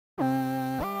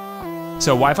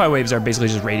So Wi-Fi waves are basically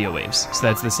just radio waves. So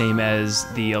that's the same as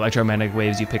the electromagnetic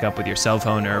waves you pick up with your cell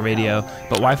phone or a radio.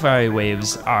 But Wi-Fi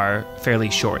waves are fairly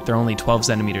short. They're only 12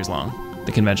 centimeters long,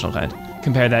 the conventional kind.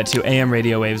 Compare that to AM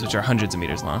radio waves, which are hundreds of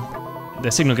meters long. The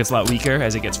signal gets a lot weaker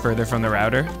as it gets further from the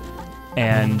router.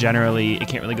 And generally, it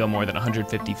can't really go more than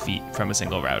 150 feet from a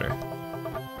single router.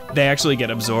 They actually get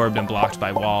absorbed and blocked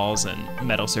by walls and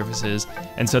metal surfaces.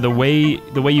 And so the way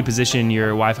you position your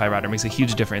Wi-Fi router makes a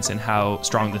huge difference in how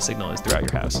strong the signal is throughout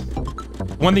your house.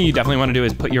 One thing you definitely want to do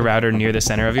is put your router near the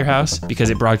center of your house because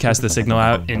it broadcasts the signal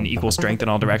out in equal strength in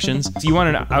all directions. So you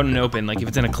want it out and open, like if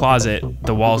it's in a closet,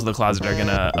 the walls of the closet are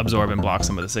gonna absorb and block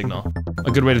some of the signal.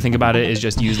 A good way to think about it is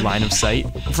just use line of sight.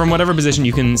 From whatever position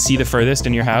you can see the furthest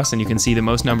in your house and you can see the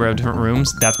most number of different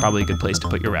rooms, that's probably a good place to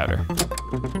put your router.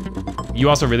 You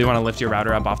also really want to lift your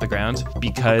router up off the ground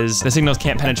because the signals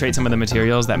can't penetrate some of the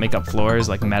materials that make up floors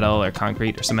like metal or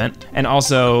concrete or cement. And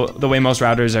also, the way most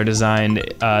routers are designed,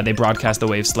 they broadcast the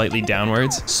wave slightly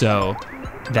downwards, so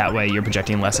that way you're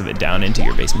projecting less of it down into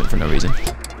your basement for no reason.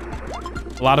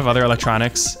 A lot of other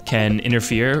electronics can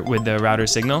interfere with the router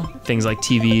signal. Things like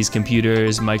TVs,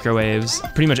 computers, microwaves,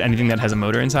 pretty much anything that has a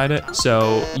motor inside it.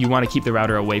 So you want to keep the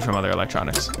router away from other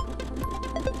electronics.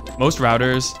 Most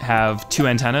routers have 2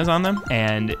 antennas on them,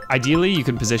 and ideally you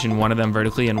could position one of them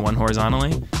vertically and one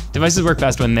horizontally. Devices work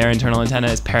best when their internal antenna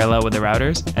is parallel with the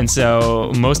routers, and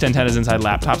so most antennas inside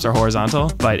laptops are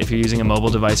horizontal, but if you're using a mobile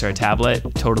device or a tablet,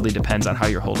 it totally depends on how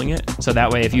you're holding it. So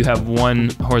that way, if you have one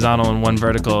horizontal and one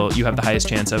vertical, you have the highest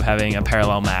chance of having a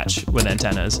parallel match with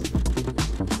antennas.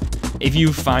 If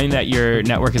you find that your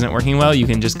network isn't working well, you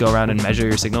can just go around and measure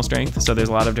your signal strength. So there's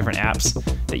a lot of different apps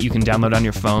that you can download on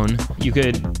your phone. You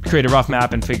could create a rough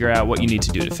map and figure out what you need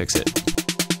to do to fix it.